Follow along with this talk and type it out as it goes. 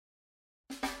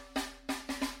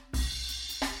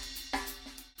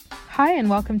Hi,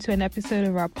 and welcome to an episode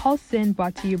of our Pulse In,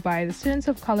 brought to you by the Students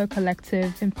of Color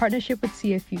Collective in partnership with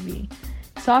CFUV.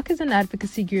 SOC is an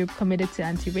advocacy group committed to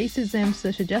anti-racism,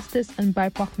 social justice, and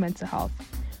BIPOC mental health.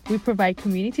 We provide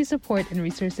community support and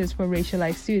resources for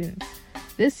racialized students.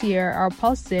 This year, our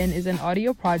Pulse In is an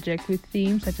audio project with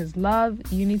themes such as love,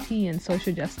 unity, and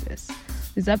social justice.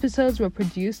 These episodes were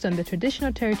produced on the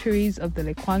traditional territories of the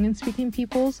Lekwungen-speaking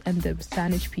peoples and the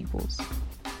Saanich peoples.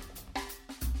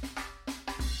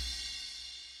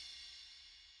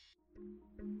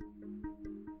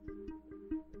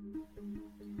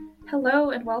 Hello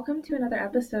and welcome to another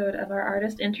episode of our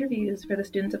artist interviews for the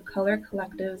Students of Color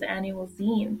Collective's annual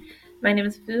zine. My name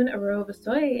is Foon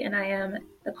Arovasoy and I am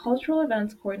the Cultural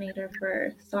Events Coordinator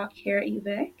for SOC here at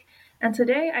UVic. And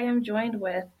today I am joined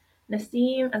with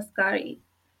Naseem Asghari,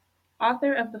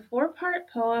 author of the 4-part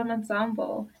poem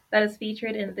ensemble that is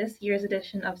featured in this year's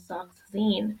edition of SOC's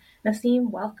zine.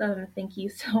 Naseem, welcome. Thank you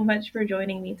so much for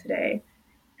joining me today.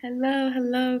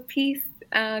 Hello, peace.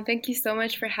 Thank you so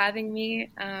much for having me.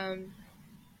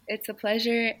 It's a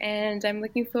pleasure, and I'm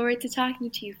looking forward to talking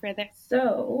to you further.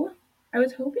 So, I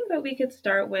was hoping that we could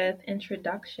start with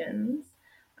introductions.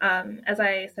 As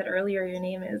I said earlier, your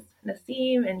name is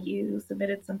Naseem, and you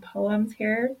submitted some poems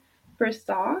here for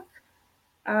SOC.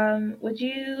 Would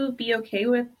you be okay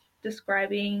with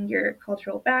describing your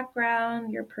cultural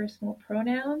background, your personal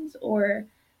pronouns, or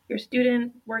your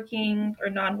student, working, or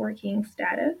non-working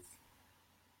status?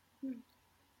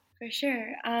 For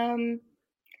sure.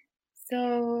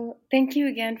 So thank you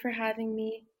again for having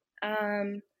me.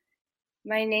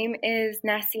 My name is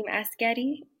Naseem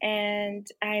Asghari, and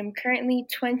I'm currently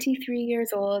 23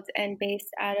 years old and based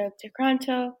out of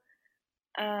Toronto.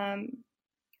 I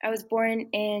was born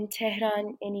in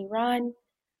Tehran in Iran,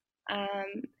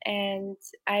 and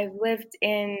I've lived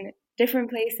in different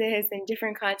places in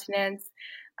different continents.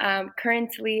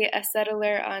 Currently a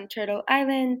settler on Turtle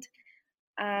Island.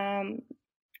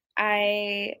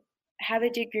 I have a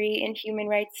degree in human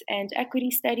rights and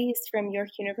equity studies from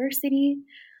York University,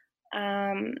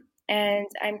 and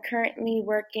I'm currently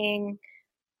working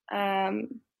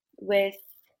with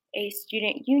a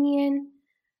student union.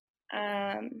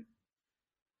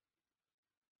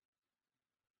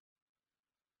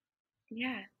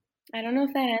 Yeah, I don't know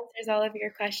if that answers all of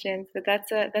your questions, but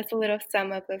that's a little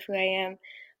sum up of who I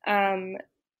am.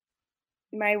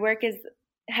 My work is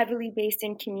heavily based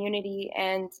in community,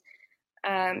 and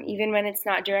even when it's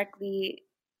not directly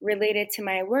related to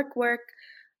my work,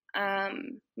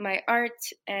 my art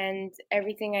and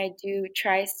everything I do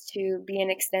tries to be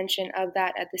an extension of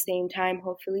that at the same time,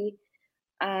 hopefully.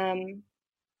 Yeah.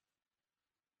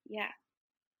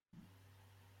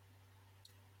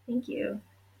 Thank you.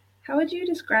 How would you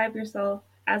describe yourself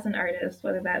as an artist,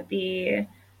 whether that be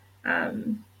a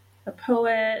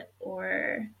poet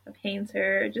or a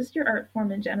painter, just your art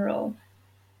form in general?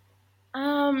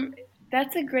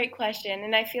 That's a great question.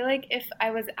 And I feel like if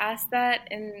I was asked that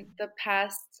in the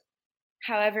past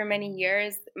however many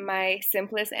years, my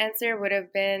simplest answer would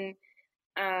have been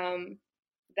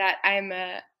that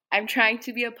I'm trying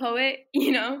to be a poet,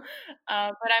 but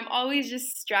I'm always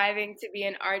just striving to be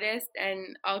an artist,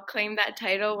 and I'll claim that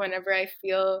title whenever I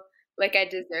feel like I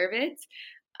deserve it.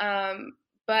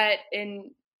 But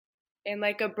in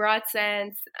like a broad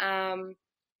sense,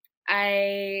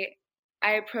 I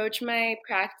approach my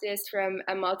practice from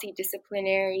a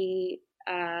multidisciplinary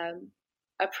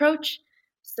approach.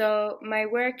 So my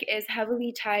work is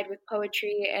heavily tied with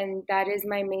poetry, and that is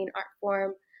my main art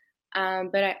form.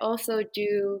 But I also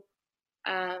do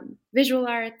visual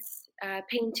arts,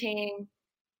 painting,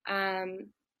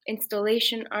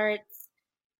 installation arts,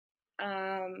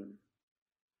 um,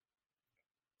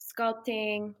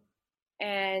 sculpting,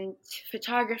 and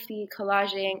photography,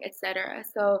 collaging, etc.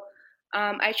 So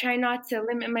I try not to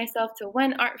limit myself to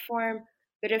one art form,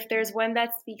 but if there's one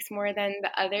that speaks more than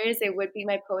the others, it would be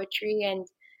my poetry. And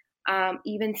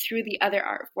even through the other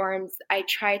art forms, I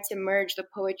try to merge the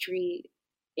poetry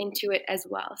into it as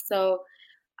well. So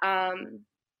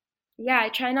yeah, I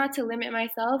try not to limit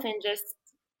myself and just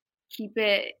keep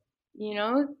it,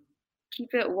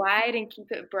 keep it wide and keep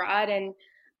it broad, and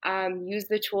use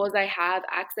the tools I have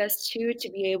access to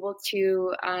be able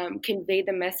to convey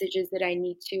the messages that I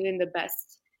need to in the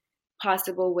best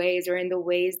possible ways, or in the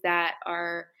ways that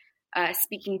are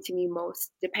speaking to me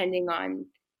most, depending on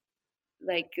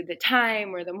like the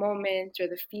time or the moment or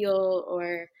the feel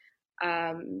or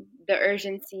the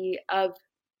urgency of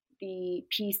the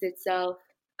piece itself.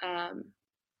 Yeah.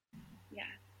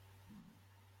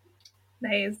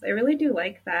 Nice. I really do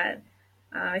like that.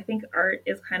 I think art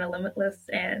is kind of limitless,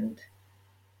 and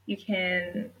you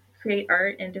can create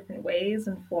art in different ways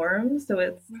and forms. So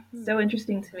it's so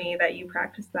interesting to me that you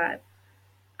practice that.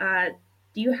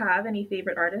 Do you have any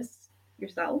favorite artists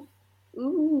yourself?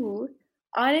 Ooh,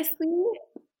 honestly,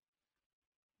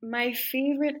 my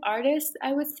favorite artists,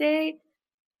 I would say,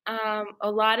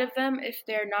 a lot of them, if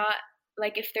they're not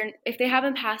like if they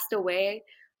haven't passed away,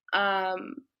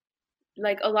 um,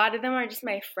 like a lot of them are just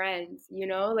my friends, you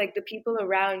know, like the people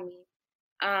around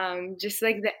me, just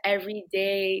like the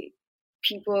everyday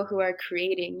people who are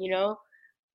creating, you know.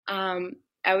 Um,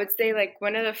 I would say like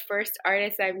one of the first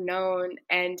artists I've known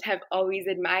and have always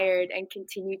admired and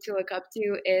continue to look up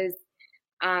to is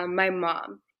my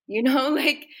mom. You know,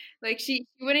 like she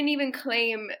wouldn't even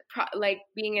claim like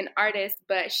being an artist,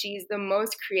 but she's the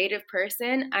most creative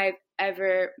person I've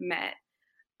ever met.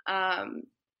 Um,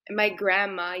 my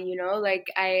grandma, you know, like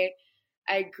I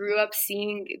grew up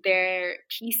seeing their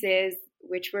pieces,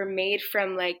 which were made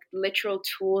from like literal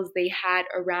tools they had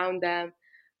around them,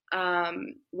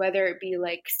 whether it be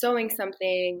like sewing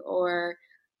something or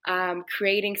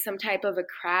creating some type of a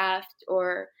craft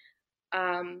or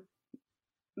um,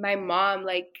 my mom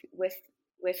like with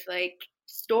like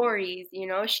stories, you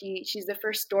know, she's the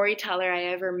first storyteller I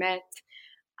ever met.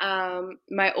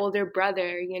 My older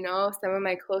brother, you know, some of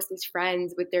my closest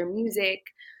friends with their music,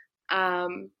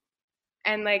 um,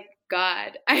 and like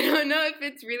God, I don't know if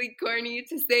it's really corny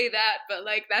to say that, but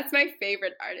like that's my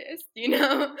favorite artist, you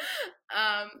know.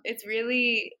 It's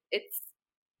really it's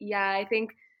yeah, I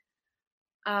think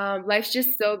life's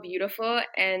just so beautiful,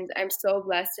 and I'm so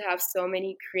blessed to have so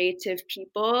many creative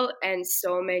people and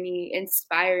so many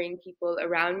inspiring people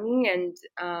around me. And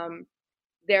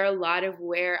they're a lot of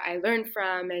where I learn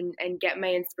from and get my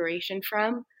inspiration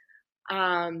from.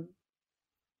 Um,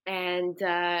 and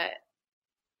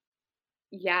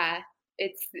yeah,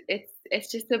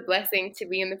 it's just a blessing to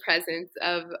be in the presence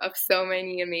of so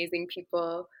many amazing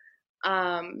people.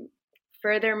 Um,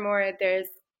 Furthermore, there's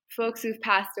folks who've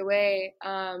passed away.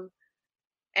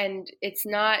 And it's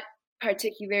not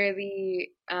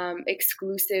particularly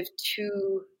exclusive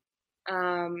to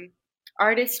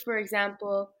artists. For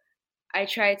example, I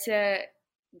try to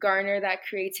garner that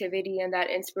creativity and that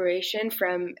inspiration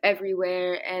from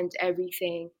everywhere and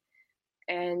everything.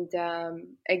 And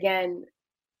again,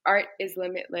 art is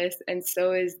limitless, and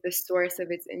so is the source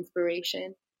of its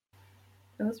inspiration.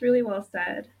 That was really well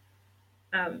said.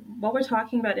 While we're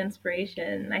talking about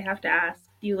inspiration, I have to ask,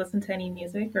 do you listen to any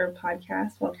music or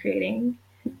podcasts while creating?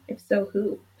 If so,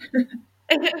 who?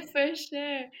 For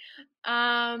sure.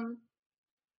 Um,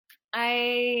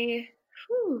 I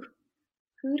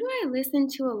who do I listen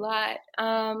to a lot?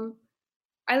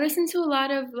 I listen to a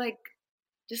lot of like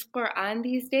just Quran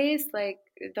these days, like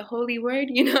the holy word,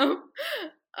 you know.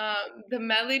 The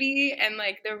melody and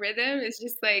like the rhythm is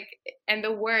just like, and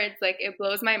the words, like it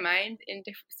blows my mind in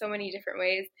so many different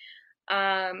ways.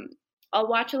 Um, I'll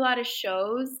watch a lot of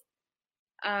shows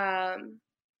um,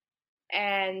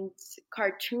 and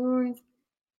cartoons,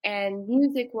 and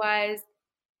music wise,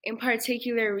 in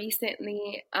particular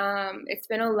recently, it's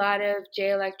been a lot of J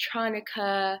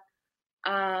Electronica.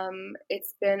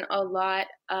 It's been a lot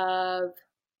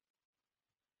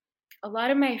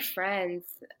of my friends,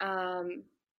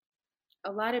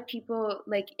 a lot of people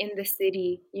like in the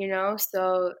city, you know.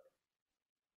 So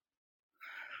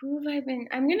who have I been?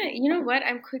 I'm gonna, you know what?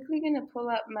 I'm quickly gonna pull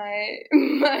up my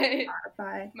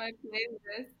Spotify. my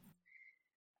playlist.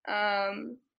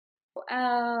 Um,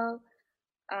 L,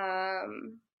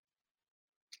 um,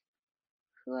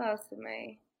 who else am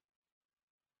I?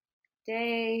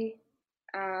 Day.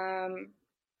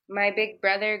 My big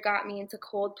brother got me into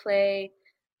Coldplay,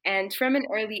 and from an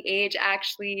early age,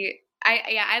 actually,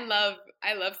 I love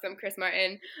some Chris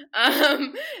Martin,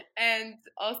 and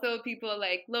also people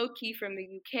like Loki from the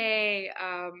UK,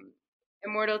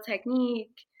 Immortal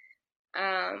Technique,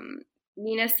 um,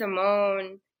 Nina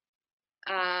Simone,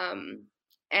 um,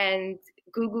 and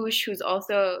Gugush, who's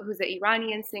an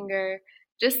Iranian singer,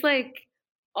 just like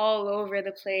all over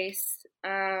the place.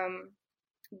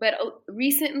 But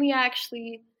recently,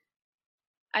 actually,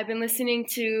 I've been listening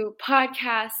to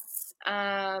podcasts,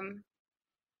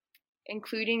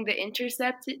 including The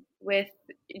Intercept with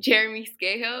Jeremy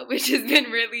Scahill, which has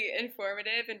been really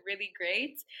informative and really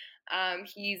great.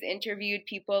 He's interviewed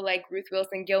people like Ruth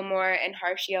Wilson Gilmore and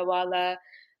Harshia Wala.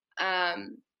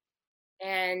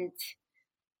 And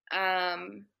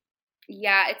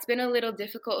yeah, it's been a little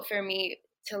difficult for me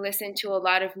to listen to a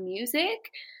lot of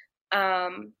music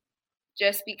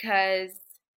just because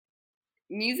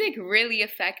music really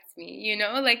affects me, you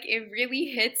know, like it really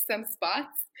hits some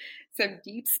spots, some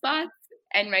deep spots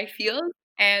and my feels.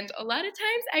 And a lot of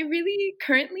times I really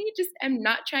currently just am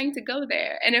not trying to go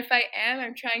there. And if I am,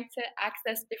 I'm trying to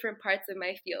access different parts of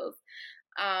my field.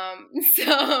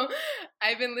 So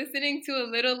I've been listening to a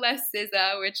little less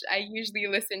SZA, which I usually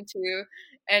listen to,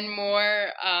 and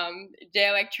more Jay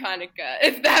Electronica,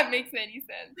 if that makes any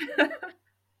sense.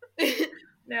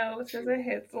 No, SZA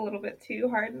hits a little bit too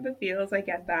hard in the feels. I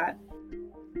get that.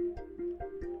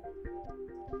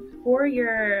 For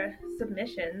your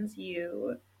submissions,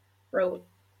 you wrote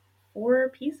 4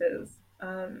 pieces.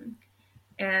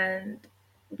 And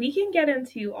we can get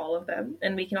into all of them,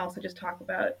 and we can also just talk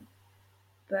about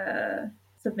the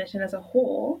submission as a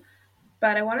whole.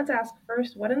 But I wanted to ask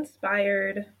first, what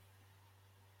inspired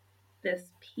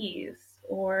this piece,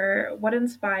 or what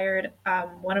inspired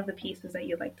one of the pieces that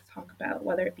you'd like to talk about,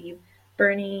 whether it be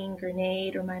Burning,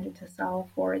 Grenade, Reminder to Self,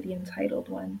 or the entitled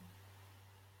one?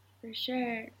 For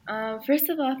sure. First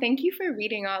of all, thank you for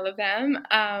reading all of them.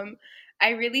 I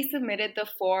really submitted the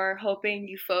 4 hoping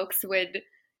you folks would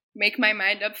make my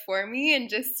mind up for me and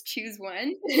just choose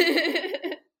one.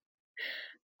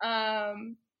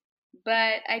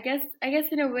 But I guess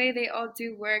in a way they all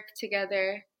do work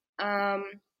together. I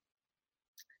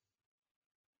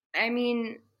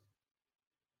mean,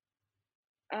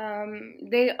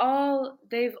 they've all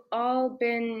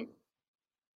been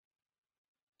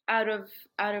out of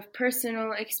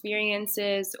personal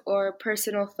experiences or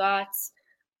personal thoughts,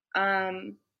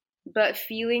 but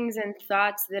feelings and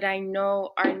thoughts that I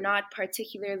know are not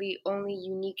particularly only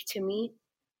unique to me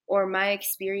or my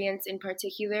experience in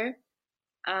particular.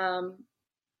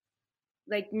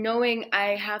 Like knowing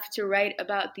I have to write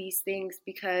about these things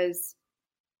because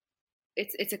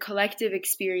it's a collective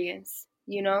experience,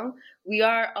 you know? We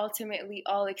are ultimately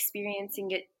all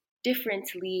experiencing it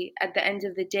differently at the end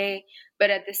of the day, but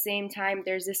at the same time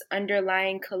there's this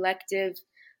underlying collective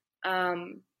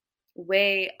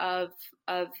way of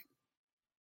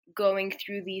going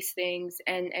through these things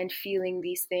and feeling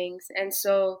these things. And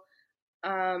so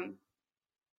some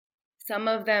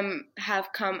of them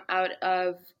have come out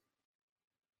of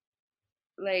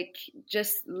like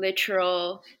just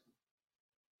literal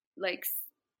like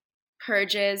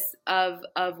purges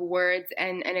of words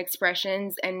and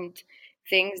expressions and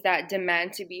things that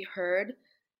demand to be heard.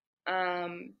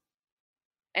 And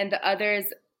the other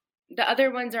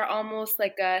ones are almost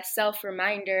like a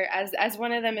self-reminder, as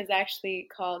one of them is actually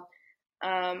called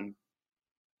a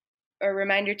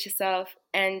reminder to self,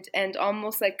 and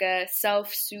almost like a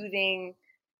self-soothing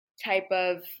type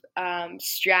of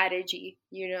strategy,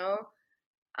 you know,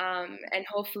 and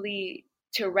hopefully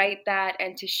to write that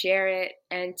and to share it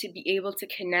and to be able to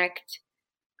connect,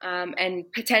 and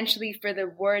potentially for the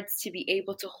words to be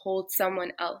able to hold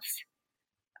someone else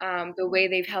the way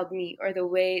they've held me, or the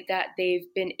way that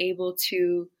they've been able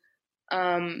to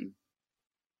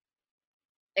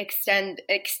extend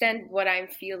what I'm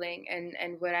feeling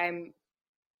and what I'm,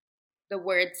 the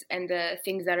words and the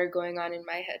things that are going on in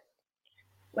my head.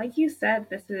 Like you said,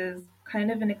 this is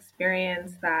kind of an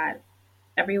experience that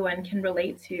everyone can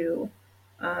relate to.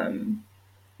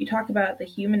 You talk about the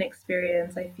human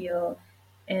experience, I feel,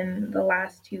 in the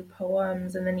last 2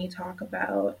 poems, and then you talk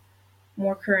about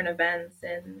more current events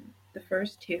in the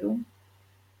first 2.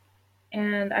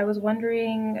 And I was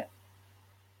wondering,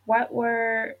 what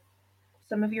were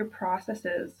some of your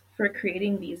processes for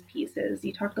creating these pieces?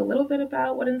 You talked a little bit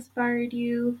about what inspired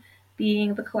you,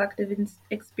 being the collective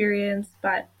experience,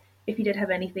 but if you did have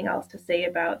anything else to say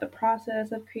about the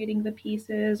process of creating the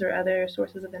pieces or other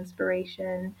sources of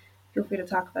inspiration, feel free to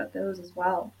talk about those as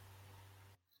well.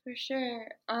 For sure.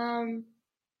 I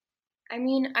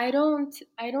mean, I don't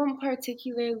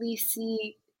particularly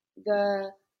see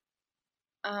the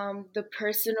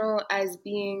personal as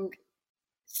being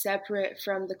separate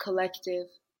from the collective.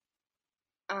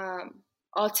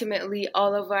 Ultimately,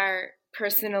 all of our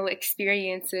personal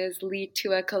experiences lead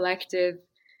to a collective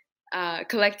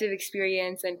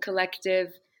experience and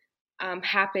collective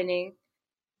happening,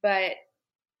 but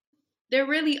they're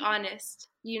really honest,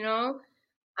 you know.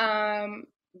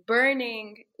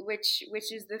 Burning, which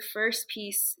is the first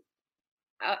piece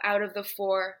out of the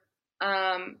 4,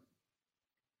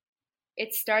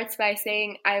 it starts by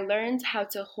saying, I learned how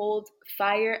to hold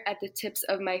fire at the tips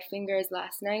of my fingers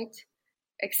last night,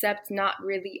 except not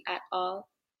really at all.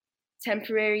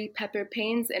 Temporary pepper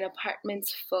pains in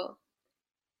apartments full.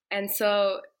 And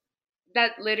so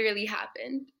that literally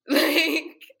happened.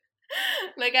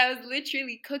 Like I was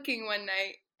literally cooking one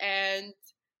night, and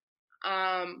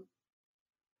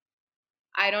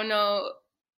I don't know,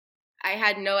 I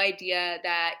had no idea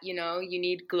that, you know, you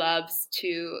need gloves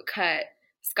to cut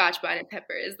Scotch bonnet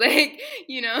peppers, like,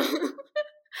 you know.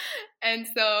 And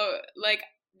so like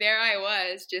there I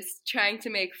was just trying to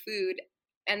make food.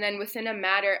 And then within a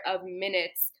matter of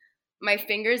minutes, my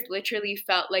fingers literally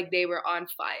felt like they were on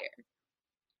fire.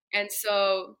 And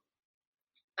so,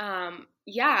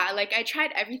 yeah, like I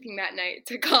tried everything that night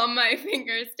to calm my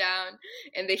fingers down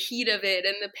and the heat of it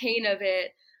and the pain of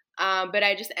it. But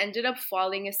I just ended up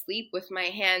falling asleep with my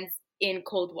hands in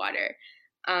cold water,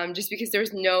 just because there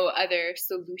was no other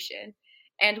solution.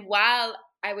 And while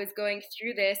I was going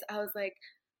through this, I was like,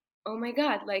 oh my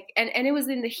God, like, and it was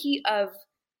in the heat of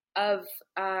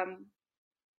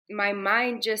my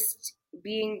mind just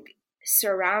being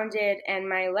surrounded and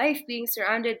my life being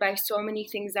surrounded by so many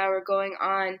things that were going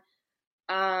on.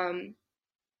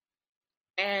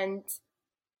 And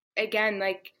again,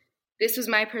 like, this was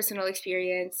my personal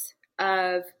experience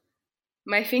of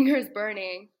my fingers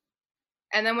burning.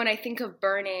 And then when I think of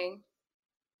burning,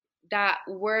 that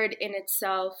word in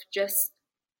itself just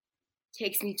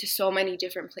takes me to so many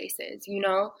different places, you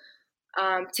know,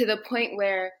 to the point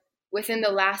where within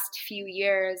the last few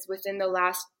years, within the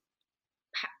last,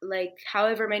 like,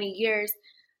 however many years,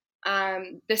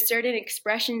 the certain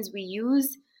expressions we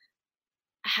use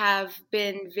have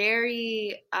been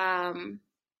very, I've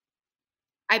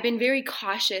been very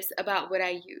cautious about what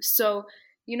I use. So,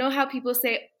 you know how people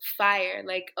say fire,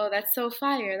 like, oh, that's so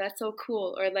fire, that's so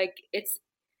cool, or like it's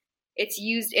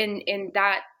used in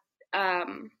that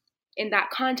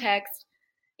context.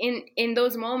 In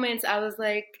those moments, I was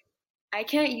like, I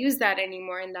can't use that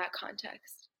anymore in that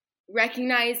context.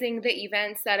 Recognizing the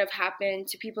events that have happened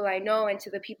to people I know and to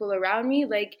the people around me,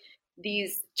 like,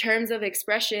 these terms of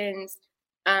expressions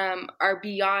are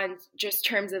beyond just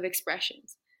terms of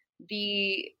expressions.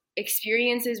 The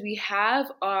experiences we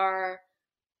have are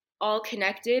all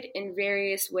connected in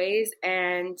various ways,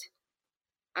 and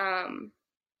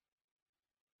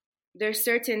there's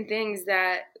certain things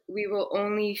that we will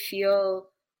only feel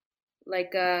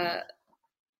like a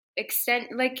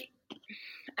extent, like,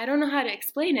 I don't know how to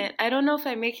explain it. I don't know if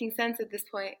I'm making sense at this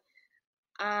point.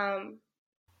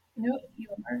 No, you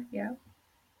are, yeah.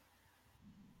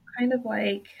 Kind of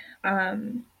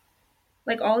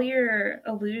like all your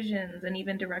allusions and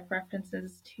even direct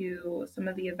references to some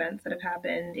of the events that have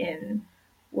happened in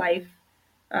life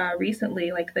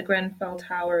recently, like the Grenfell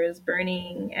Towers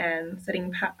burning and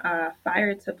setting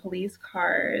fire to police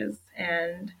cars,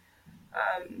 and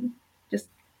just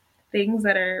things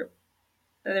that are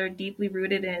deeply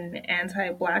rooted in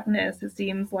anti-blackness. It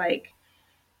seems like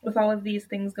with all of these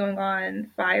things going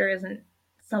on, fire isn't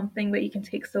something that you can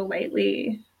take so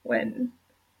lightly when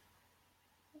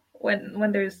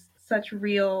there's such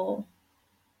real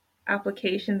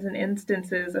applications and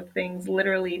instances of things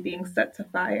literally being set to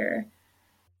fire.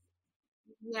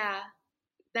 Yeah,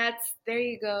 there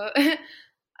you go.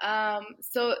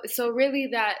 So really,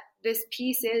 that this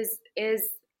piece is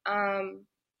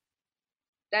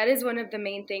that is one of the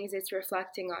main things it's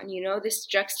reflecting on. You know, this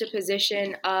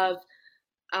juxtaposition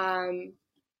um,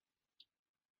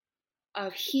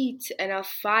 of heat and of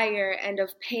fire and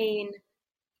of pain,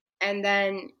 and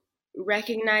then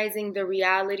recognizing the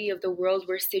reality of the world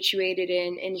we're situated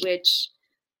in which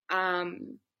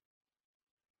um,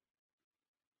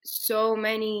 so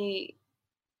many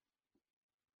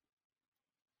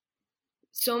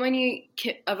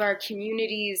of our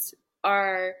communities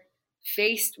are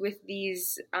faced with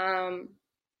these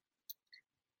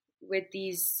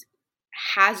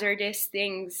hazardous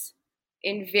things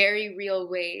in very real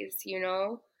ways, you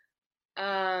know.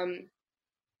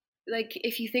 Like,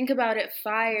 if you think about it,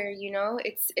 fire, you know,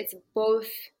 it's both.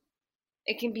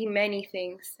 It can be many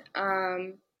things.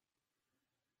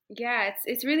 Yeah,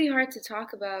 it's really hard to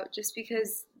talk about just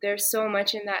because there's so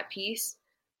much in that piece.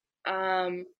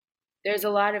 Um, there's a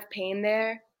lot of pain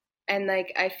there, and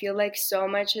like I feel like so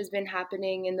much has been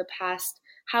happening in the past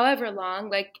however long.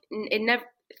 Like, it never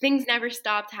things never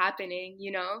stopped happening,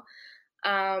 you know.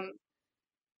 Um,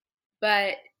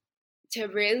 but to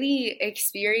really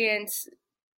experience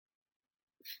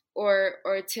or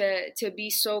to be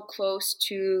so close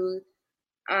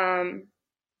um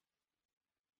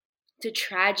to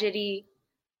tragedy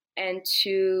and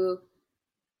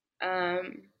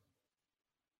um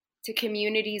to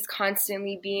communities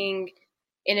constantly being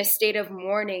in a state of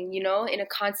mourning, you know, in a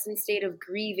constant state of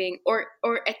grieving or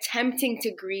attempting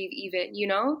to grieve even, you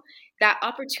know, that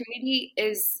opportunity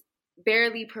is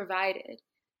barely provided,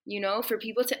 you know, for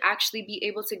people to actually be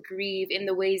able to grieve in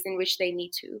the ways in which they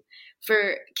need to,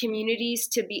 for communities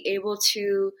to be able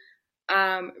to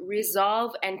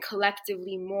resolve and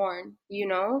collectively mourn, you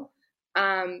know.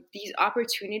 These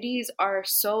opportunities are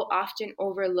so often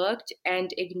overlooked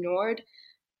and ignored,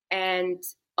 and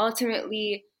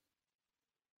ultimately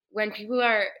when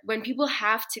people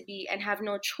have to be and have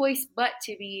no choice but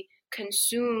to be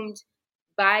consumed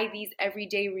by these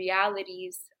everyday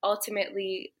realities,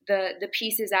 ultimately the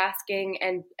piece is asking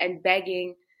and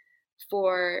begging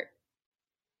for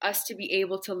us to be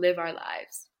able to live our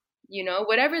lives,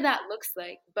 whatever that looks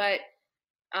like. But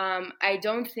I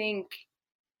don't think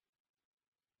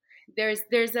there's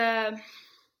a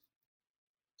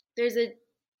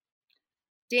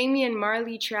Damian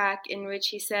Marley track in which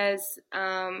he says,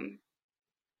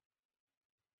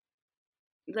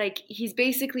 like, he's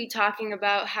basically talking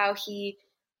about how he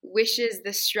wishes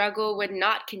the struggle would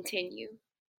not continue,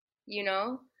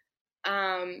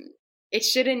 it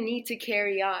shouldn't need to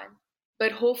carry on.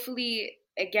 But hopefully,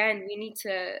 again, we need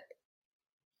to,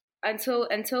 until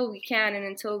we can and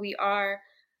until we are,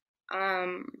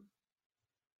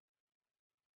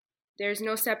 there's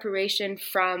no separation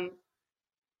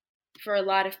for a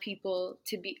lot of people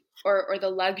to be, or the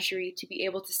luxury to be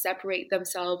able to separate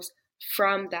themselves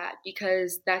from that,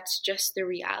 because that's just the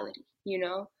reality,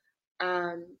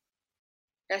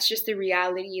 that's just the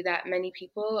reality that many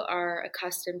people are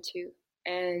accustomed to.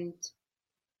 And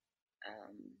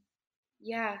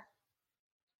yeah,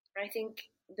 I think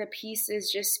the piece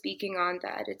is just speaking on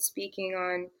that. It's speaking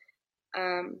on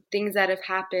things that have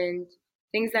happened,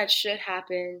 things that should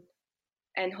happen,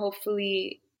 and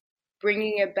hopefully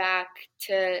bringing it back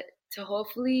to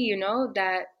hopefully,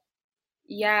 that,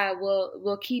 yeah,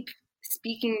 we'll keep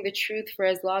speaking the truth for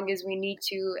as long as we need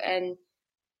to, and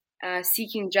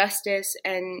seeking justice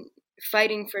and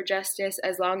fighting for justice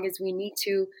as long as we need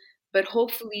to. But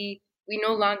hopefully we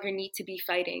no longer need to be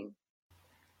fighting.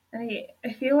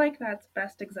 I feel like that's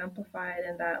best exemplified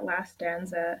in that last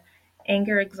stanza.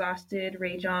 Anger exhausted,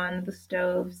 rage on the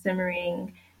stove,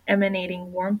 simmering,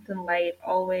 emanating warmth and light,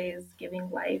 always giving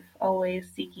life,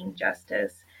 always seeking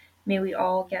justice. May we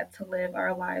all get to live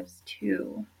our lives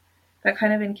too. That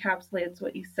kind of encapsulates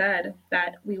what you said,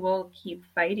 that we will keep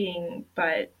fighting,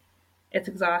 but it's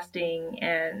exhausting,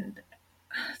 and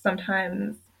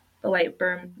sometimes the light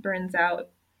burns out.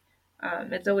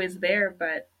 It's always there,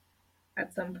 but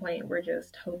at some point we're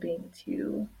just hoping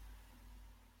to,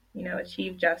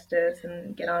 achieve justice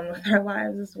and get on with our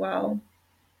lives as well.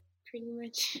 Pretty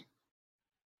much.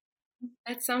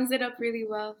 That sums it up really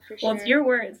well, for sure. Well, it's your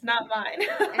words, not mine.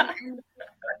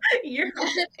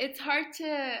 It's hard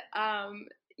to,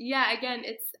 again,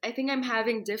 I think I'm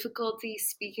having difficulty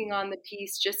speaking on the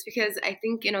piece just because I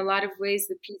think in a lot of ways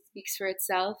the piece speaks for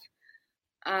itself.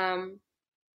 And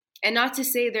not to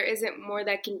say there isn't more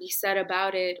that can be said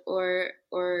about it, or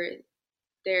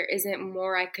there isn't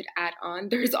more I could add on.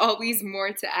 There's always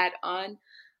more to add on.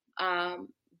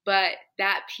 But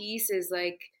that piece is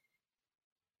like,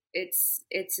 it's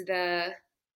the,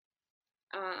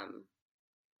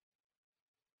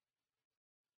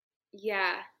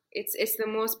 it's the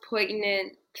most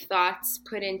poignant thoughts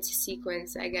put into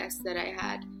sequence, I guess, that I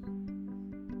had.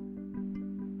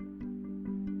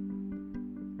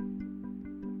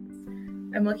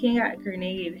 I'm looking at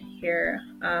Grenade here,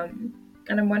 and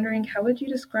I'm wondering, how would you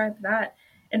describe that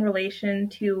in relation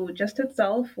to just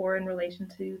itself, or in relation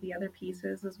to the other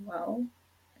pieces as well?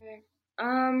 Okay.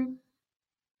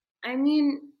 I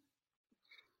mean,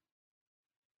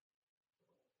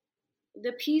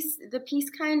 the piece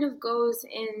kind of goes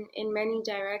in many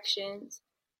directions,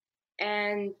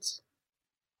 and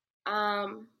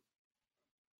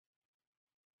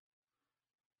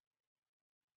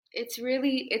it's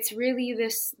really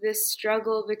this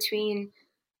struggle between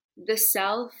the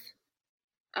self,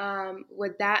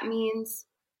 what that means,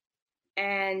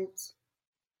 and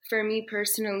for me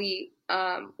personally,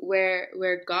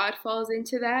 where God falls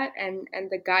into that, and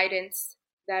the guidance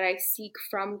that I seek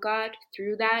from God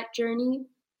through that journey.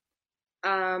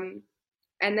 And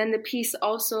then the piece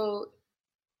also,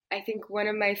 I think one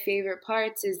of my favorite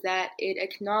parts is that it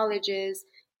acknowledges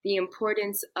the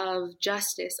importance of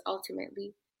justice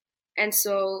ultimately. And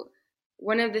so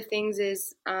one of the things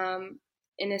is,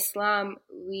 in Islam,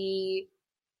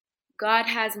 God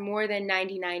has more than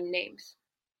 99 names,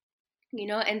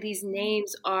 and these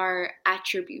names are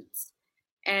attributes,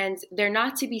 and they're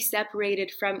not to be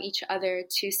separated from each other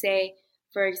to say,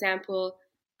 for example,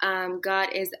 God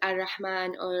is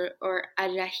Ar-Rahman or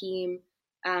Ar-Rahim,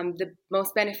 the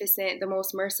most beneficent, the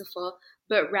most merciful,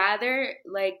 but rather,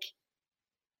 like,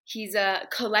 he's a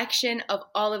collection of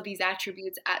all of these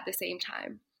attributes at the same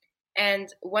time.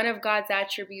 And one of God's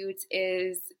attributes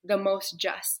is the most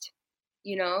just,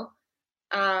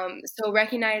 so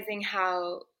recognizing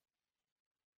how,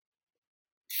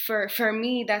 for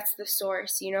me, that's the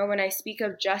source. When I speak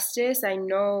of justice, I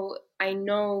know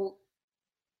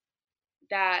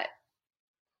that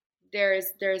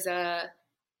there's a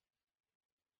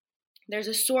there's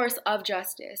a source of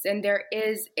justice, and there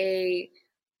is a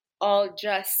all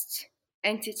just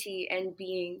entity and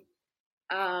being.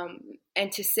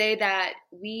 And to say that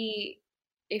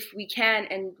if we can,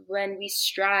 and when we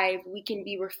strive, we can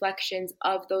be reflections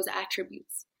of those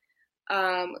attributes.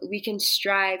 We can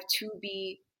strive to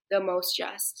be the most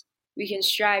just. We can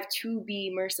strive to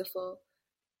be merciful.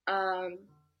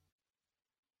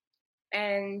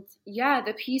 And yeah,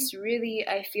 the peace really,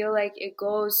 I feel like it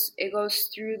goes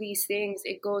through these things.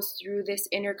 It goes through this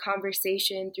inner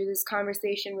conversation, through this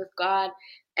conversation with God,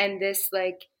 and this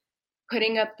like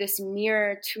putting up this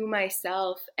mirror to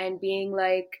myself and being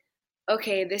like,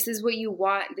 okay, this is what you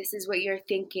want. This is what you're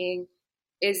thinking.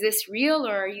 Is this real,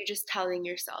 or are you just telling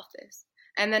yourself this?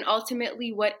 And then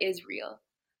ultimately, what is real?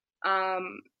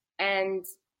 And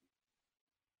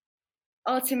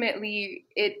ultimately,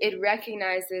 it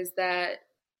recognizes that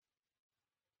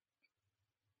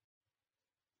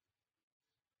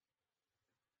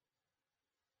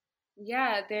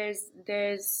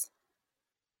there's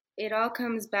it all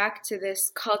comes back to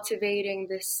this cultivating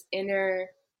this inner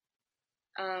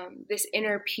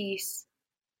peace.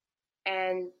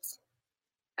 And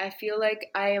I feel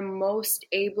like I am most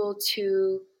able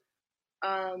to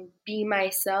be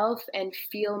myself and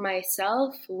feel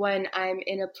myself when I'm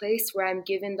in a place where I'm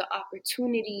given the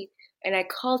opportunity and I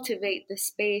cultivate the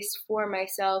space for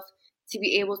myself to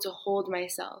be able to hold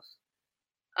myself.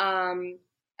 And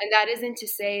that isn't to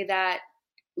say that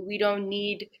we don't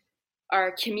need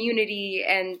our community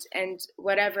and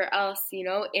whatever else,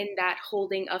 in that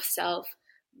holding of self,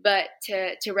 but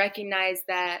to recognize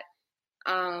that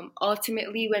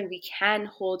ultimately when we can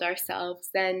hold ourselves,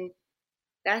 then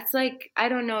that's like, I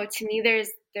don't know, to me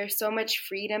there's so much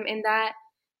freedom in that,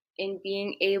 in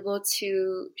being able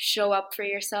to show up for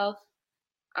yourself,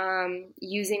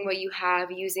 using what you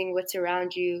have, using what's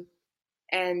around you,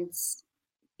 and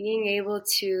being able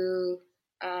to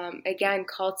again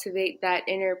cultivate that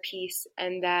inner peace,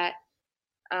 and that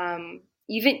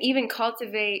even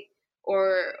cultivate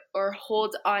or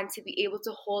hold on, to be able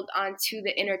to hold on to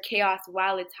the inner chaos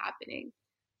while it's happening,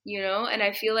 and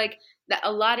I feel like that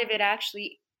a lot of it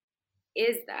actually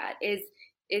is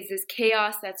this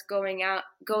chaos that's going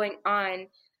on,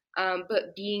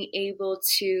 but being able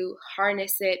to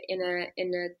harness it in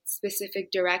a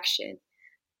specific direction,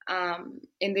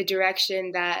 in the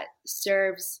direction that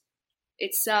serves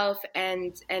itself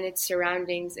and its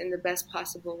surroundings in the best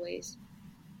possible ways.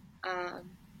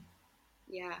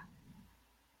 Yeah.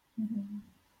 Mm-hmm.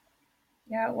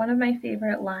 Yeah, one of my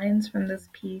favorite lines from this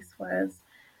piece was,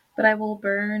 "But I will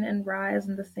burn and rise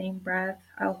in the same breath.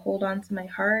 I'll hold on to my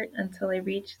heart until I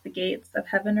reach the gates of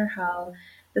heaven or hell.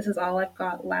 This is all I've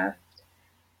got left."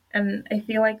 And I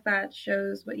feel like that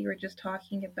shows what you were just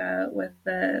talking about with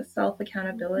the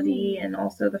self-accountability and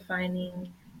also the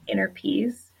finding inner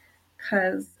peace.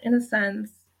 Because in a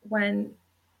sense, when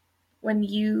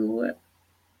you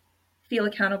feel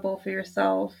accountable for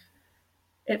yourself,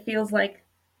 it feels like,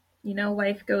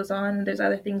 life goes on and there's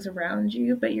other things around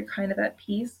you, but you're kind of at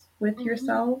peace with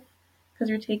yourself because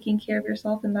you're taking care of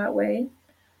yourself in that way.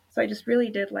 So I just really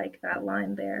did like that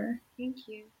line there. Thank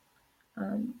you.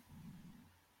 And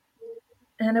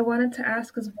I wanted to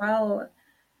ask as well,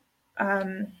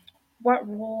 what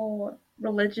role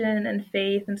religion and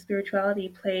faith and spirituality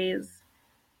plays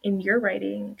in your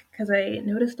writing? Because I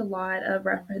noticed a lot of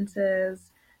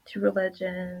references to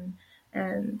religion,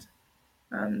 and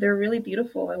they're really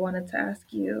beautiful. I wanted to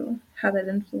ask you how that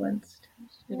influenced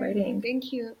your writing.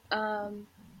 Thank you.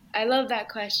 I love that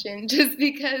question, just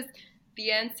because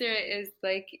the answer is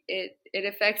like it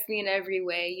affects me in every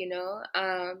way,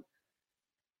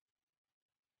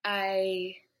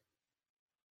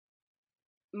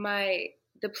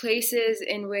 the places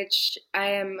in which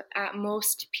I am at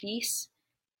most peace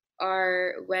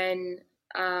are when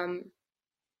I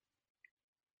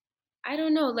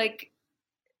don't know, like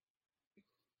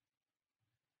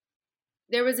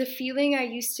there was a feeling I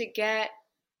used to get,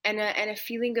 and a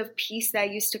feeling of peace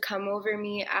that used to come over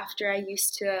me after I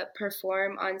used to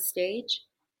perform on stage.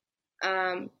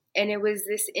 And it was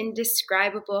this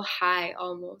indescribable high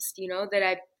almost,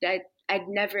 that I'd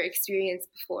never experienced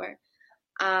before.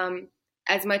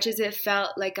 As much as it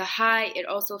felt like a high, it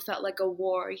also felt like a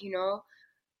war,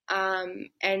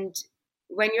 and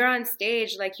when you're on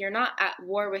stage, like you're not at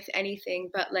war with anything,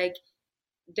 but like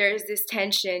there's this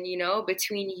tension,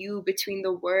 between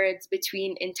the words,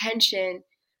 between intention,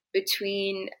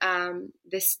 between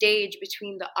the stage,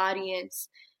 between the audience,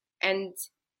 and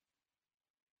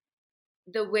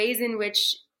the ways in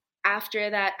which after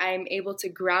that I'm able to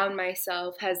ground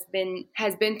myself has been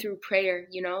through prayer,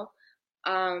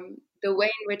 the way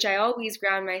in which I always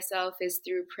ground myself is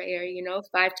through prayer,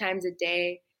 5 times a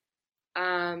day.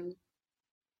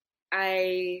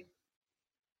 I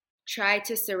try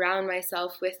to surround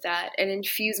myself with that and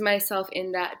infuse myself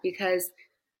in that, because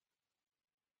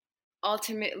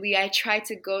ultimately I try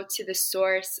to go to the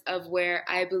source of where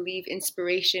I believe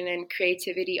inspiration and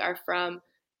creativity are from,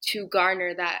 to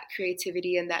garner that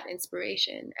creativity and that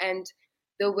inspiration. And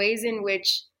the ways in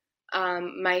which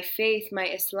my faith, my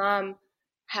Islam,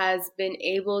 has been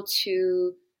able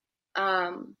to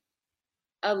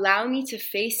allow me to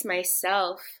face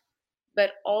myself,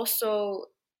 but also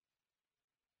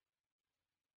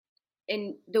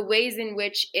in the ways in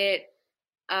which it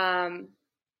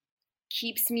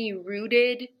keeps me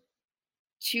rooted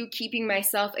to keeping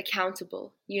myself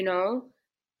accountable,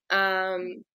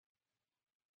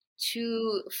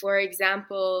 to, for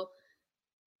example,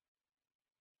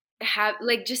 have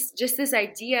like just this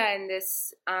idea and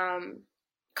this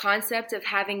concept of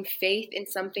having faith in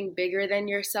something bigger than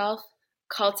yourself,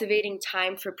 cultivating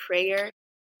time for prayer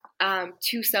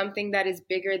to something that is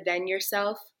bigger than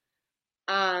yourself,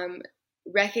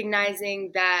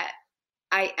 recognizing that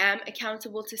I am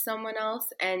accountable to someone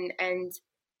else, and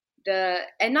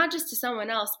not just to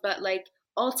someone else, but like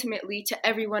ultimately to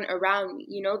everyone around me,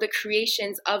 the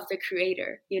creations of the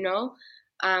creator,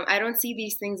 I don't see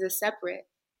these things as separate.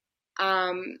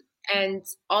 And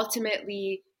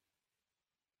ultimately,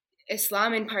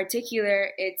 Islam in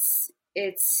particular,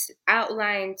 it's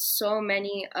outlined so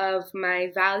many of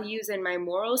my values and my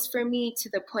morals for me, to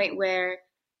the point where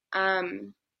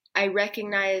I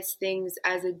recognize things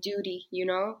as a duty,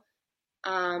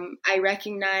 I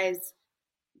recognize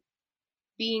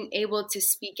being able to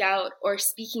speak out, or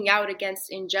speaking out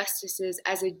against injustices,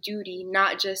 as a duty,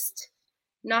 not just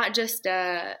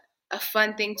a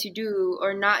fun thing to do,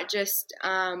 or not just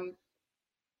I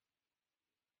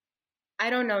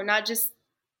don't know, not just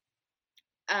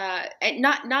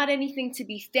not anything to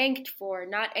be thanked for,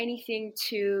 not anything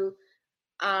to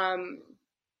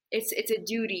it's a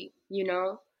duty,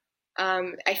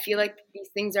 I feel like these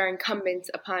things are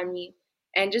incumbent upon me,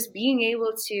 and just being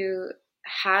able to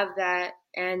have that,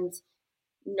 and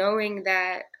knowing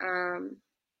that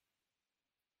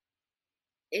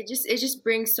it just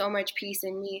brings so much peace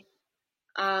in me,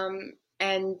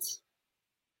 and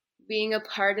being a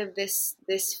part of this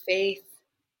faith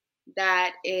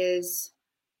that is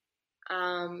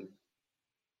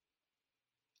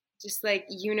just like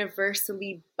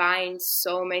universally binds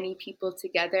so many people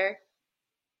together,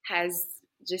 has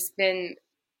just been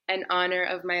an honor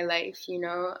of my life,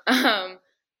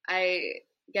 I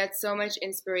get so much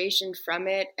inspiration from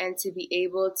it, and to be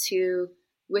able to,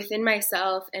 within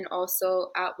myself and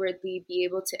also outwardly, be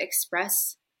able to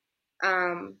express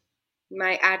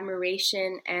my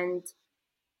admiration and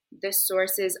the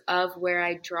sources of where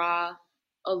I draw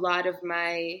a lot of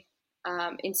my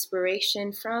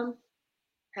inspiration from,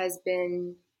 has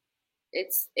been,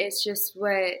 it's just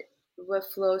what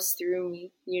flows through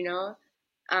me,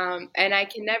 and I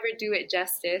can never do it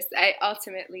justice,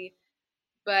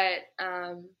 but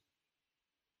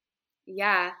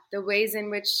the ways in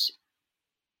which,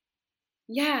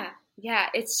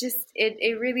 it's just,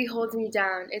 it really holds me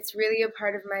down. It's really a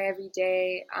part of my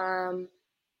everyday,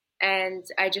 and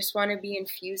I just want to be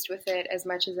infused with it as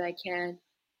much as I can,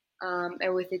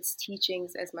 and with its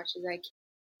teachings as much as I can.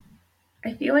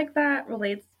 I feel like that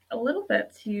relates a little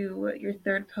bit to your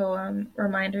third poem,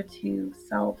 Reminder to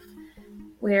Self,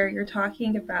 where you're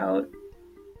talking about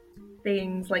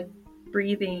things like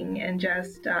breathing and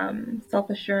just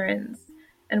self-assurance,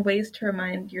 and ways to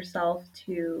remind yourself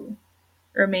to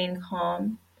remain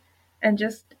calm. And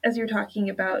just as you're talking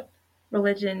about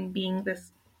religion being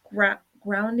this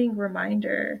grounding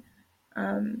reminder,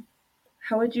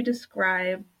 how would you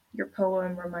describe your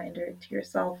poem Reminder to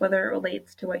yourself, whether it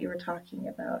relates to what you were talking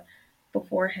about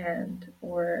beforehand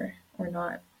or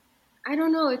not? I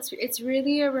don't know. It's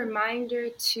really a reminder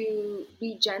to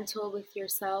be gentle with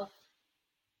yourself,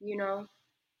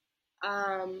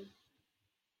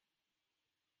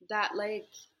 that like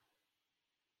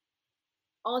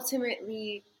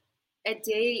ultimately a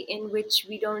day in which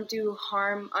we don't do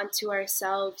harm unto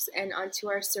ourselves and unto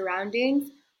our surroundings,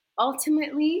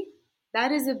 ultimately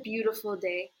that is a beautiful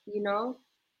day,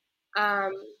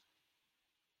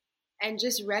 and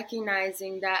just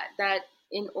recognizing that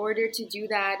in order to do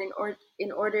that,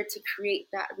 in order to create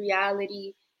that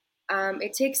reality,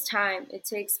 it takes time, it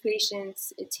takes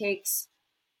patience, it takes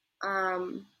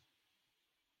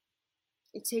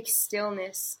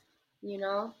stillness,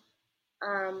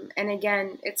 and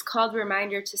again, it's called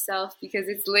Reminder to Self because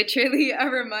it's literally a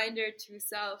reminder to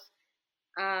self,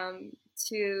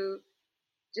 to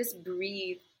just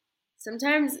breathe,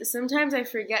 sometimes I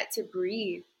forget to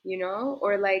breathe,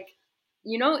 or like,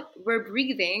 we're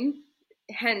breathing,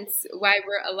 hence why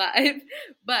we're alive.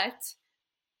 But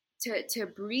to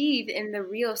breathe in the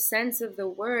real sense of the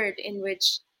word, in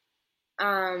which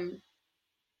um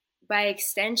by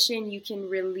extension you can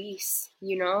release,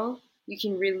 you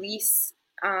can release,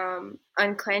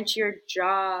 unclench your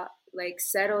jaw, like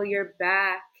settle your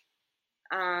back,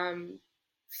 um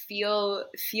feel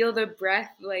the breath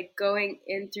like going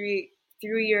in through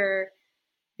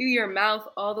your mouth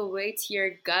all the way to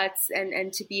your guts,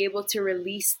 and to be able to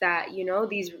release that,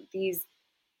 these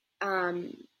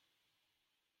um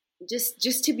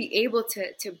just to be able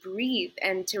to breathe,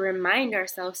 and to remind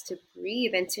ourselves to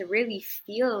breathe, and to really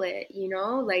feel it,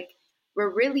 like we're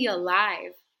really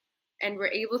alive, and we're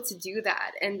able to do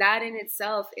that, and that in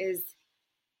itself is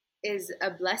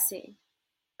a blessing.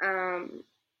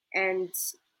 And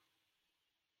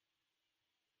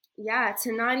yeah,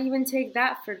 to not even take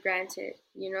that for granted,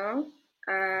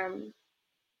 um,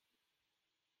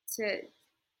 to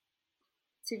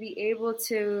be able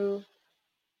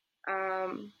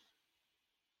um,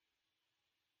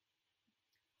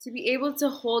 to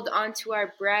hold on to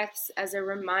our breaths as a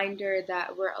reminder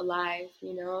that we're alive,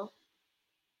 and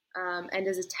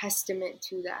as a testament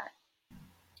to that.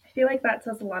 I feel like that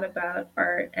says a lot about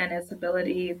art and its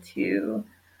ability to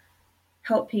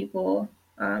help people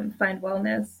find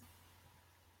wellness.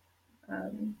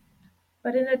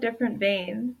 But in a different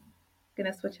vein, I'm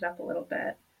going to switch it up a little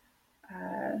bit.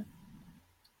 Uh,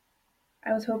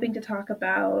 I was hoping to talk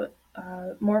about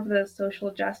more of the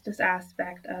social justice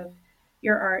aspect of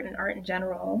your art and art in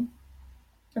general,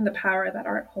 and the power that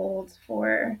art holds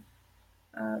for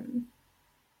um,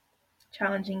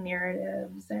 challenging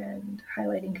narratives and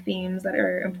highlighting themes that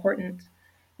are important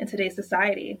in today's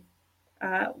society.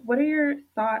 What are your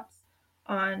thoughts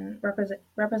on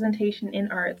representation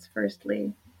in arts,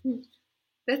 firstly?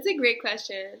 That's a great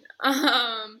question.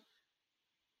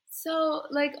 So,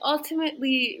 like,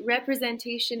 ultimately,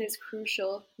 representation is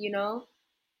crucial,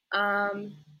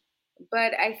 Um,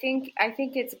 but I think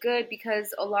it's good,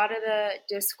 because a lot of the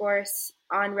discourse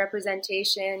on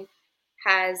representation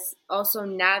has also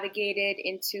navigated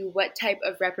into what type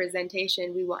of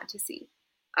representation we want to see.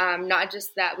 Not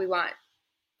just that we want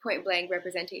point blank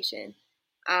representation,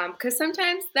 because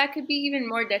sometimes that could be even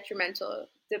more detrimental,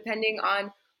 depending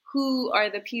on who are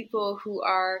the people who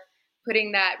are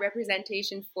putting that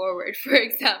representation forward, for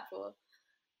example.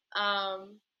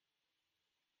 Um,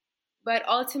 but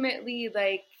ultimately,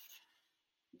 like,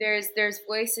 there's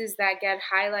voices that get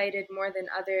highlighted more than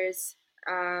others,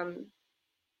 and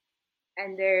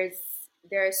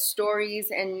there's stories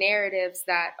and narratives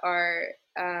that are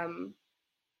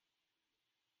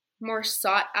more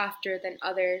sought after than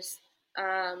others.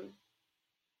 Um,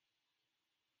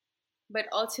 but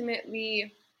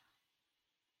ultimately,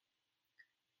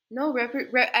 no,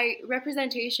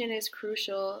 representation is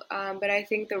crucial. But I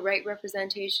think the right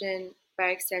representation, by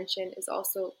extension, is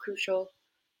also crucial.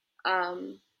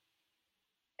 Um,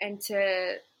 and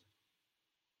to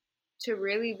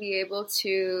really be able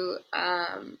to,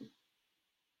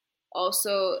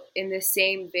 also, in the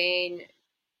same vein,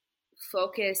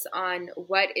 focus on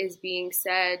what is being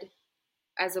said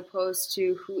as opposed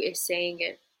to who is saying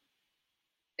it,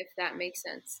 if that makes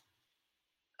sense.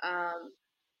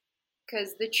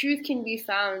 Because the truth can be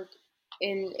found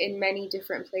in many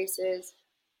different places,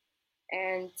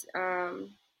 and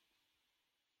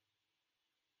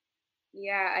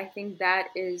yeah, I think that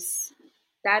is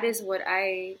what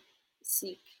I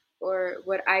seek, or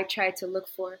what I try to look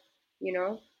for, you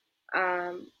know,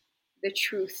 um, the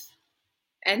truth,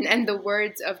 and the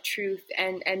words of truth,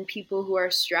 and people who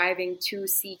are striving to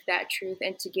seek that truth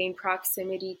and to gain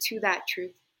proximity to that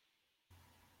truth.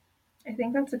 I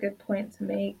think that's a good point to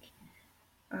make.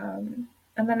 And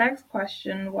the next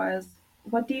question was,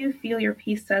 what do you feel your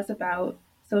piece says about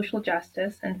social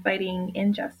justice and fighting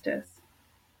injustice?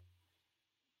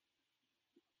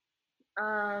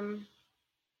 Um,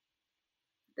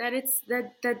 that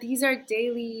these are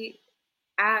daily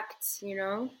acts,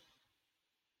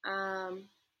 Um,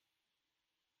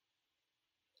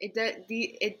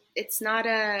 it's not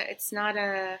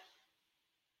a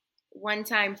one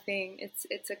time thing.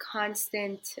 It's a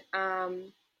constant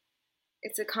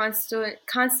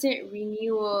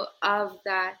renewal of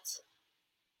that,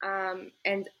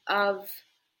 and of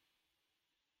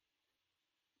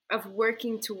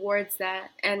working towards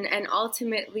that, and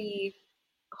ultimately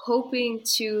hoping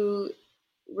to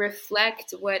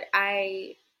reflect what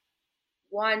I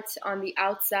want on the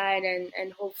outside,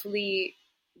 and hopefully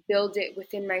build it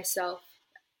within myself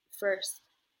first.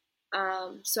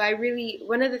 So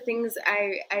one of the things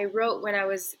I wrote when I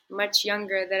was much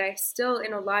younger that I still,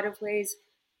 in a lot of ways,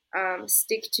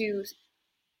 stick to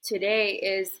today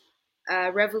is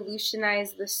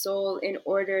revolutionize the soul in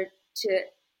order to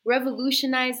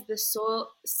revolutionize the soul,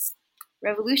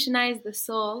 revolutionize the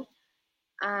soul,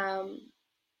 um,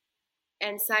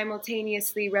 and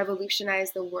simultaneously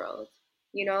revolutionize the world.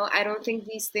 I don't think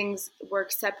these things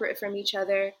work separate from each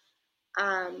other.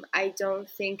 I don't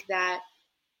think that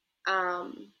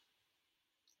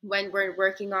when we're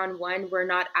working on one, we're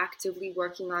not actively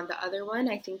working on the other one.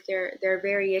 I think they're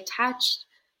very attached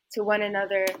to one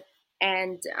another,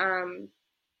 and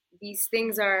these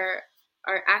things are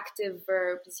active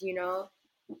verbs,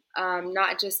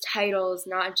 not just titles,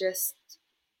 not just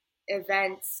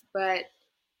events, but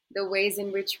the ways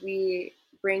in which we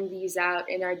bring these out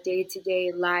in our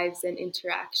day-to-day lives and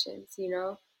interactions.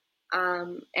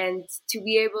 And to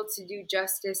be able to do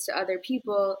justice to other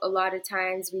people, a lot of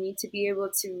times we need to be able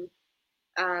to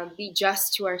be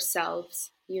just to ourselves.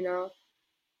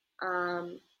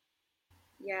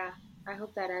 Yeah, I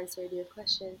hope that answered your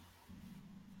question.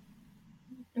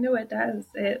 No, it does.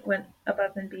 It went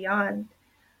above and beyond.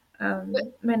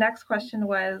 My next question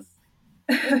was,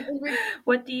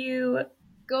 what do you...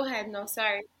 Go ahead. No,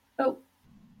 sorry. Oh,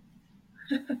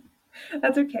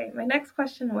 that's okay. My next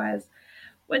question was,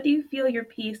 what do you feel your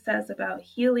piece says about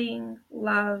healing,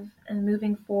 love, and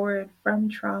moving forward from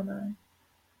trauma?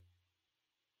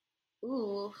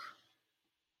 Ooh.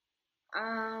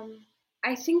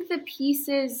 I think the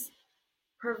pieces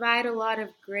provide a lot of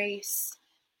grace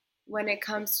when it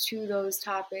comes to those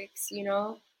topics.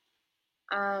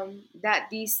 That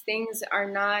these things are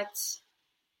not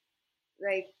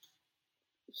like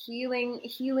healing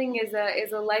is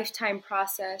a lifetime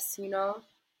process.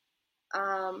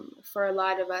 For a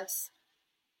lot of us,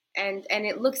 and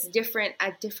it looks different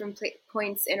at different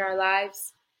points in our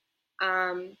lives,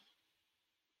 and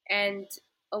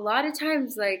a lot of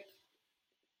times, like,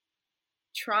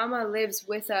 trauma lives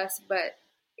with us, but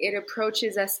it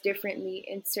approaches us differently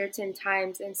in certain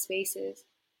times and spaces.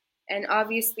 And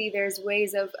obviously there's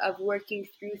ways of working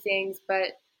through things,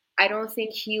 but I don't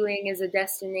think healing is a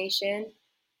destination,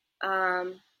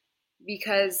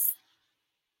 because,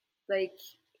 like,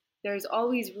 there's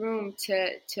always room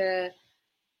to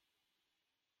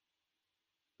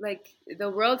like, the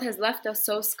world has left us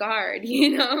so scarred.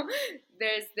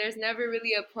 There's never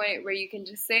really a point where you can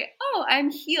just say, oh,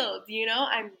 I'm healed,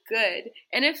 I'm good.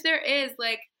 And if there is,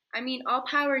 like, I mean, all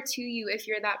power to you if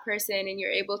you're that person and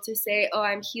you're able to say, oh,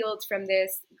 I'm healed from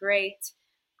this, great.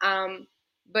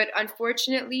 But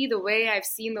unfortunately, the way I've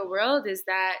seen the world is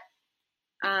that,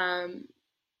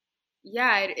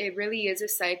 yeah, it really is a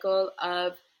cycle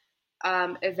of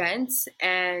events,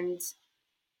 and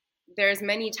there's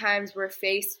many times we're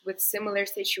faced with similar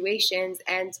situations,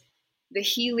 and the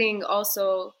healing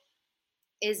also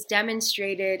is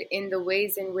demonstrated in the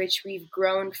ways in which we've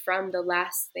grown from the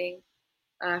last thing,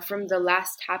 from the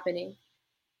last happening.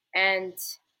 And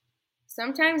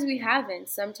sometimes we haven't.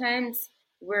 Sometimes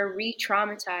we're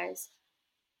re-traumatized.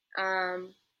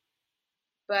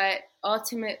 But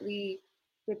ultimately,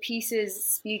 the pieces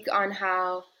speak on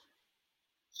how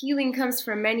healing comes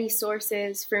from many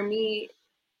sources. For me,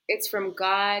 it's from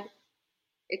God,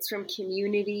 it's from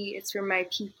community, it's from my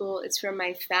people, it's from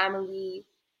my family,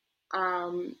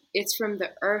 it's from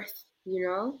the earth.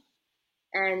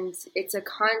 And it's a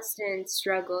constant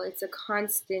struggle, it's a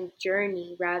constant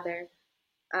journey, rather.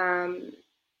 And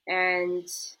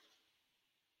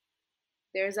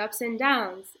there's ups and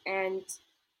downs, and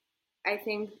I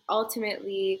think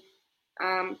ultimately,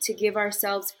 to give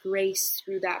ourselves grace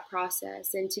through that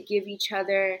process, and to give each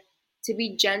other, to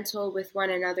be gentle with one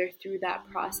another through that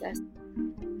process.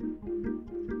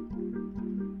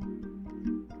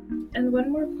 And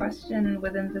one more question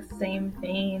within the same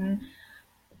vein.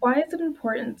 Why is it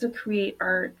important to create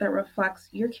art that reflects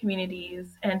your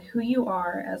communities and who you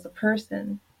are as a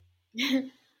person?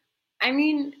 I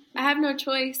mean, I have no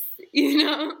choice,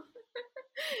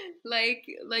 like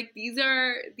these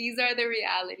are the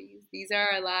realities. These are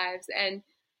our lives, and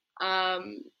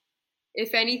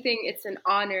if anything, it's an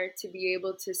honor to be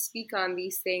able to speak on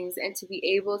these things and to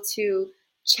be able to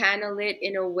channel it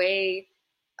in a way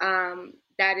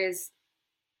that is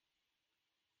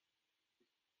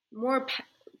more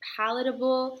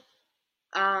palatable,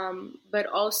 but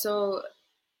also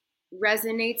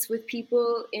resonates with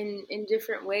people in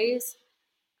different ways.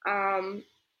 And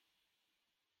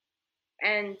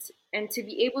to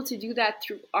be able to do that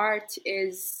through art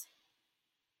is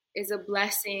a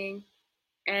blessing.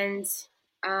 And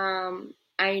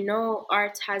I know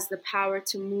art has the power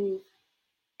to move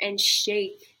and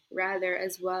shake, rather,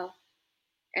 as well.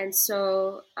 And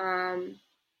so I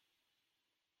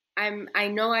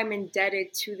know I'm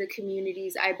indebted to the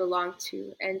communities I belong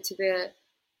to, and to the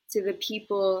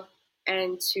people,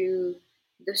 and to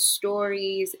the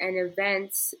stories and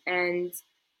events and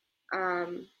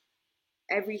um,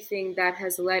 everything that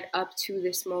has led up to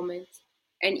this moment.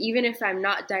 And even if I'm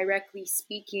not directly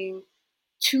speaking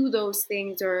to those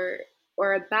things or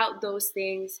about those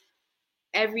things,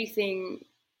 everything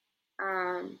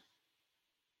um,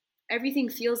 everything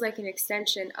feels like an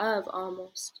extension of,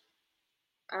 almost.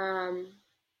 Um,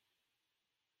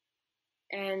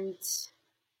 and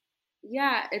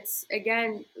yeah, it's,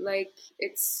 again, like,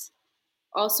 it's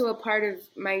also a part of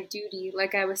my duty.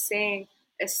 Like I was saying,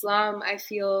 Islam, I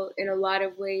feel, in a lot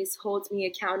of ways holds me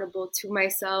accountable to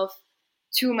myself,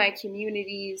 to my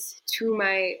communities, to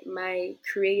my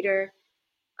creator.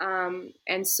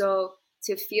 And so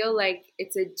to feel like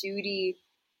it's a duty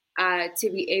to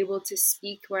be able to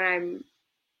speak when I'm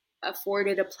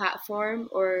afforded a platform,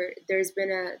 or there's been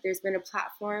a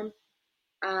platform.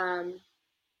 Um,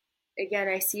 Again,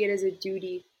 I see it as a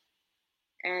duty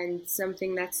and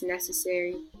something that's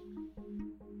necessary.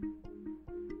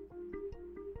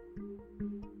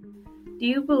 Do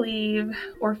you believe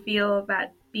or feel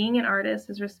that being an artist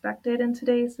is respected in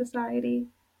today's society?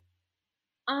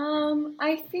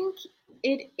 I think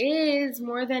it is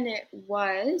more than it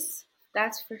was.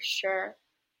 That's for sure.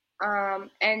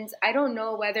 And I don't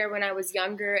know whether when I was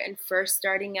younger and first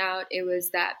starting out, it was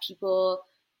that people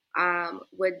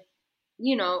would,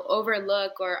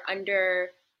 overlook or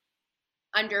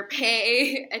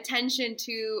underpay attention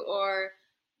to, or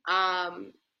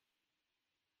um,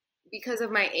 because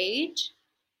of my age,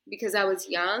 because I was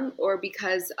young, or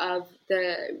because of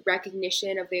the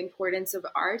recognition of the importance of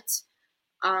art.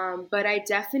 But I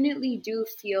definitely do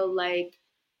feel like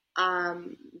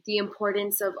the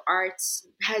importance of art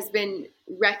has been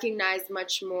recognized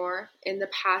much more in the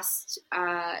past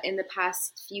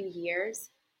few years.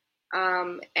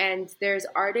 And there's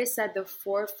artists at the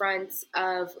forefront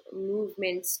of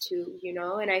movements too,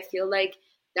 and I feel like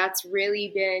that's really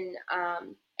been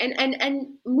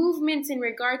and movements in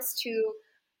regards to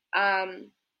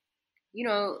um,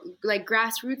 like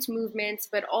grassroots movements,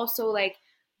 but also like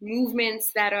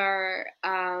movements that are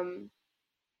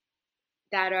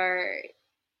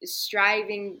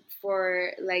striving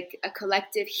for like a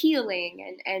collective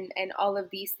healing, and all of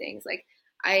these things. Like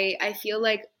I feel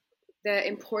like the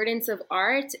importance of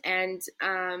art and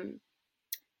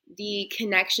the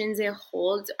connections it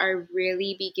holds are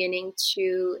really beginning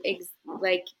to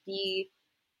be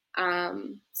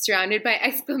surrounded by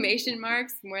exclamation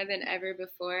marks more than ever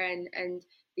before, and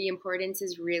the importance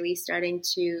is really starting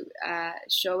to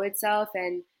show itself.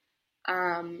 And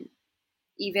um,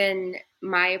 even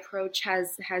my approach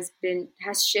has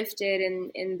shifted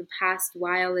in the past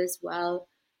while as well.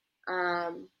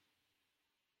 Um,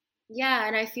 yeah,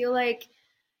 and I feel like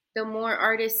the more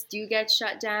artists do get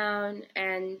shut down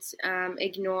and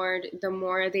ignored, the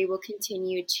more they will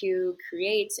continue to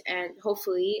create, and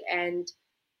hopefully, and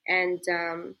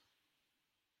the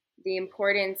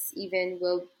importance even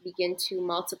will begin to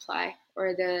multiply,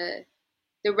 or the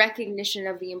recognition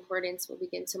of the importance will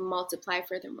begin to multiply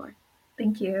furthermore.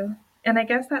 Thank you. And I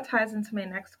guess that ties into my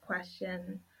next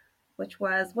question, which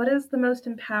was, what is the most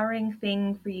empowering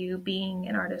thing for you being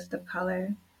an artist of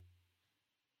color?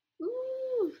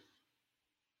 Ooh.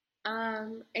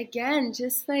 Again,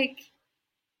 just like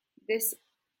this,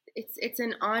 it's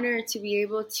an honor to be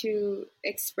able to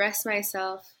express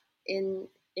myself in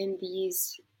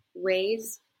these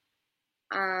ways.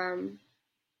 Um,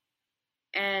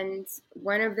 and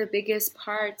one of the biggest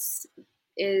parts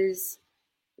is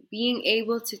being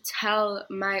able to tell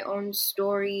my own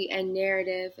story and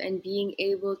narrative, and being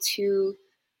able to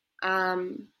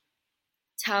um,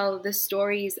 tell the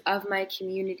stories of my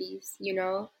communities.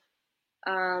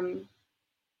 Um,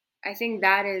 I think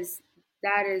that is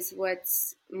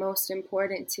what's most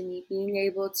important to me. Being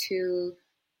able to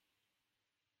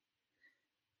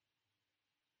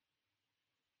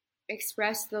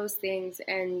express those things,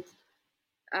 and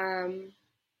um,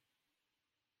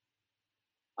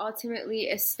 ultimately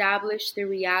establish the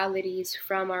realities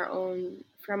from our own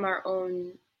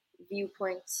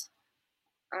viewpoints.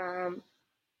 Um,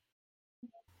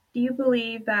 Do you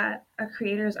believe that a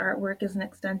creator's artwork is an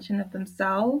extension of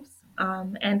themselves?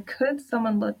 And could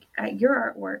someone look at your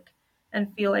artwork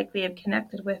and feel like they have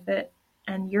connected with it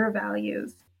and your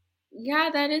values? yeah,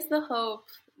 that is the hope.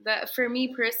 That, for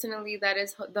me personally, that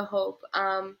is the hope.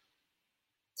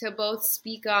 To both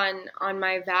speak on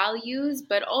my values,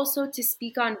 but also to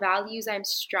speak on values I'm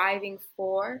striving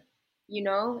for,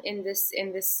 in this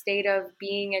state of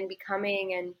being and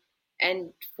becoming,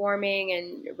 and forming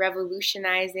and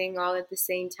revolutionizing all at the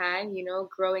same time, you know,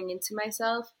 growing into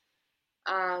myself.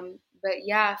 But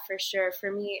yeah, for sure.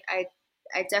 For me, I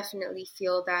definitely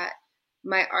feel that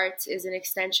my art is an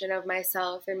extension of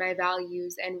myself and my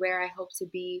values and where I hope to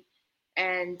be,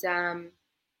 and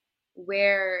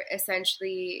where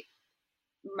essentially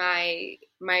my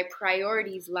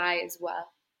priorities lie as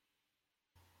well.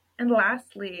 And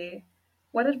lastly,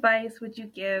 what advice would you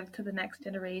give to the next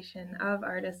generation of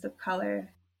artists of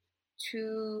color?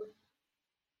 To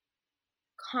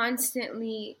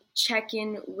constantly check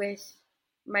in with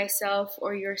myself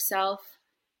or yourself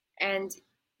and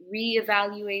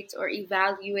reevaluate or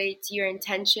evaluate your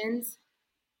intentions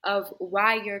of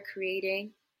why you're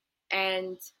creating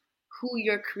and who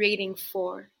you're creating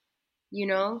for, you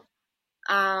know,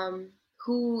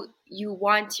 who you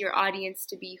want your audience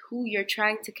to be, who you're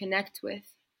trying to connect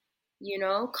with, you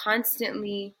know,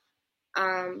 constantly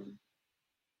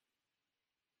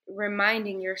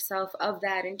reminding yourself of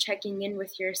that and checking in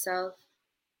with yourself,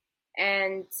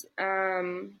 and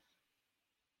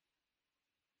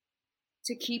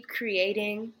to keep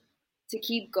creating, to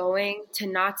keep going, to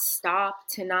not stop,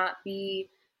 to not be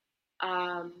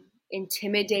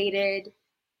intimidated,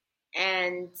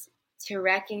 and to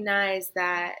recognize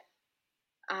that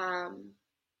I'm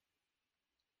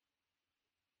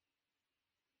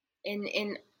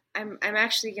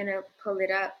actually gonna pull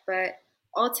it up, but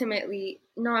ultimately,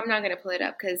 no, I'm not gonna pull it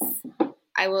up because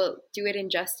I will do it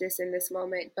injustice in this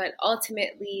moment. But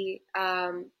ultimately,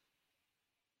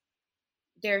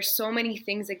 there's so many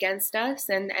things against us,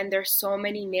 and there's so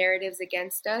many narratives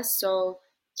against us. So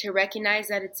to recognize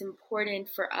that it's important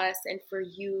for us and for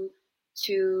you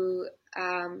to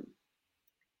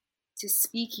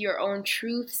speak your own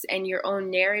truths and your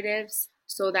own narratives,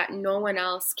 so that no one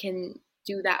else can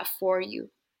do that for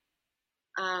you.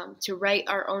 To write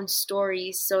our own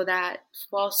stories so that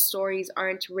false stories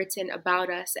aren't written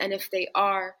about us, and if they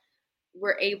are,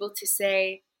 we're able to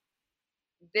say,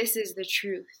 this is the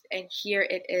truth and here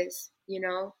it is, you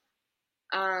know.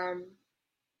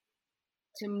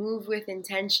 To move with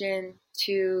intention,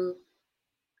 to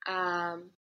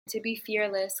be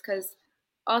fearless, because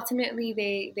ultimately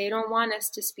they don't want us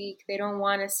to speak, they don't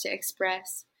want us to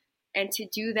express, and to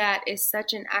do that is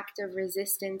such an act of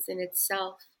resistance in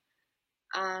itself.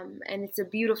 And it's a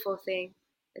beautiful thing.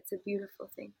 It's a beautiful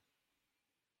thing.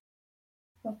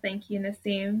 Well, thank you,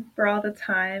 Nasim, for all the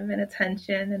time and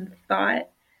attention and thought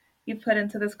you put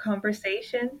into this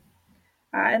conversation.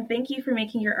 And thank you for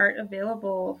making your art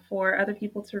available for other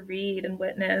people to read and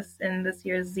witness in this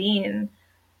year's zine.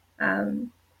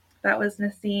 That was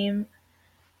Nasim,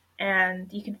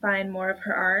 and you can find more of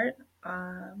her art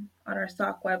on our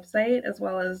SOC website, as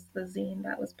well as the zine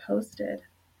that was posted.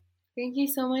 Thank you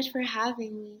so much for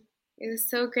having me. It was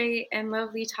so great and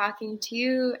lovely talking to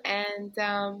you. And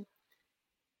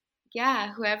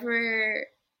yeah, whoever,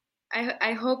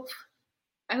 I hope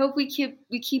we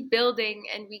keep building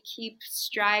and we keep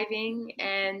striving,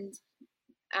 and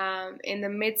in the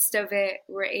midst of it,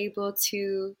 we're able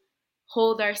to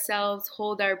hold ourselves,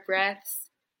 hold our breaths,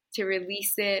 to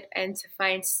release it, and to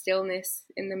find stillness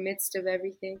in the midst of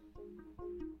everything.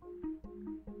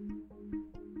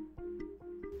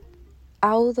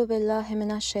 أعوذ بالله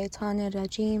من الشيطان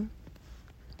الرجيم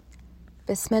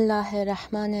بسم الله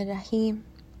الرحمن الرحيم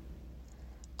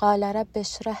قال رب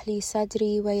اشرح لي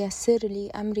صدري ويسر لي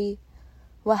أمري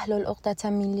واحلل عقدة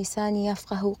من لساني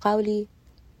يفقه قولي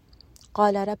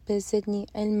قال رب زدني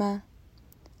علما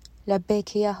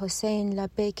لبيك يا حسين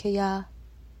لبيك يا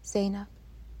زينب.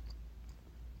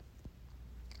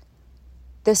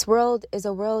 This world is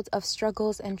a world of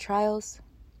struggles and trials.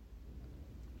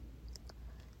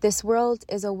 This world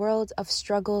is a world of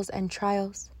struggles and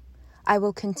trials. I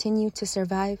will continue to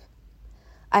survive.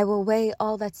 I will weigh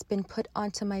all that's been put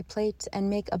onto my plate and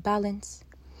make a balance.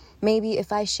 Maybe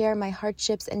if I share my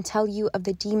hardships and tell you of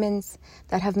the demons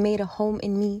that have made a home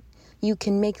in me, you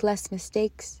can make less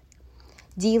mistakes.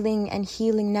 Dealing and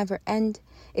healing never end.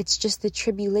 It's just the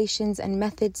tribulations and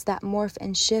methods that morph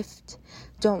and shift.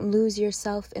 Don't lose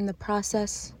yourself in the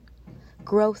process.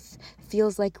 Growth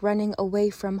feels like running away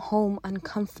from home,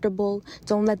 uncomfortable.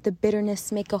 Don't let the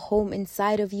bitterness make a home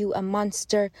inside of you, a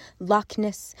monster, Loch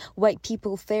Ness, white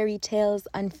people, fairy tales,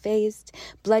 unfazed.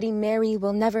 Bloody Mary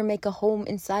will never make a home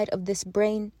inside of this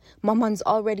brain. Maman's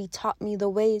already taught me the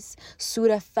ways.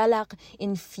 Surah Falaq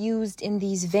infused in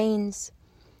these veins.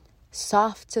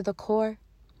 Soft to the core,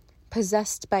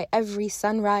 possessed by every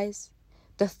sunrise.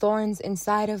 The thorns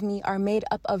inside of me are made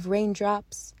up of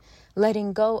raindrops.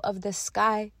 Letting go of the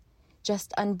sky,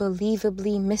 just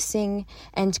unbelievably missing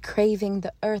and craving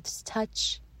the earth's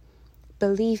touch.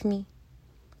 Believe me,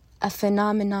 a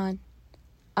phenomenon,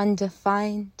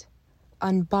 undefined,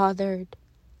 unbothered,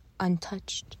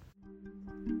 untouched.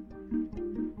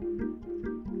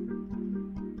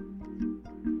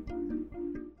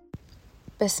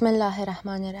 Bismillahir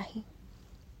Rahmanir Rahim.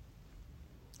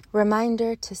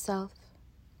 Reminder to self.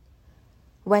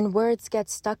 When words get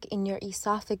stuck in your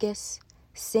esophagus,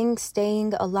 sing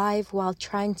Staying Alive while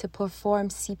trying to perform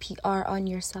CPR on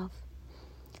yourself.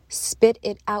 Spit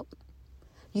it out.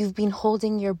 You've been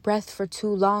holding your breath for too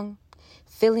long.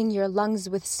 Filling your lungs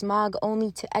with smog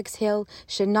only to exhale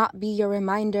should not be your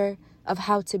reminder of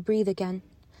how to breathe again.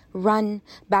 Run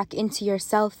back into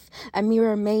yourself, a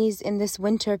mirror maze in this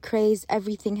winter craze.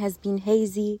 Everything has been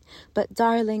hazy, but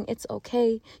darling, it's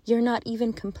okay. You're not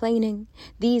even complaining.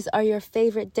 These are your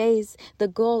favorite days. The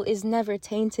goal is never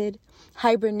tainted.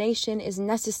 Hibernation is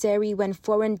necessary when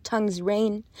foreign tongues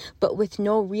reign, but with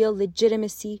no real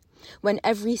legitimacy. When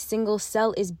every single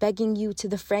cell is begging you to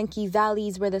the Frankie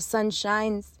Valleys where the sun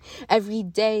shines. Every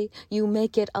day you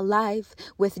make it alive.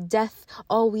 With death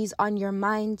always on your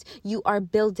mind, you are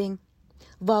building.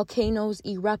 Volcanoes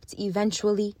erupt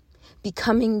eventually,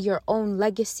 becoming your own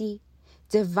legacy.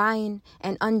 Divine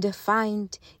and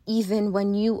undefined, even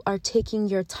when you are taking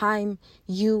your time,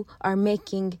 you are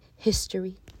making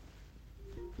history.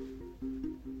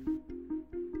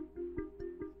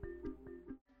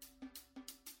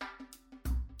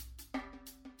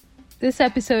 This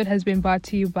episode has been brought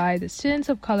to you by the Students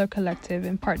of Color Collective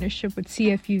in partnership with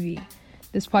CFUV.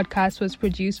 This podcast was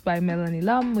produced by Melanie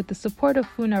Lum with the support of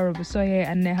Funa Robosoye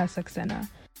and Neha Saxena.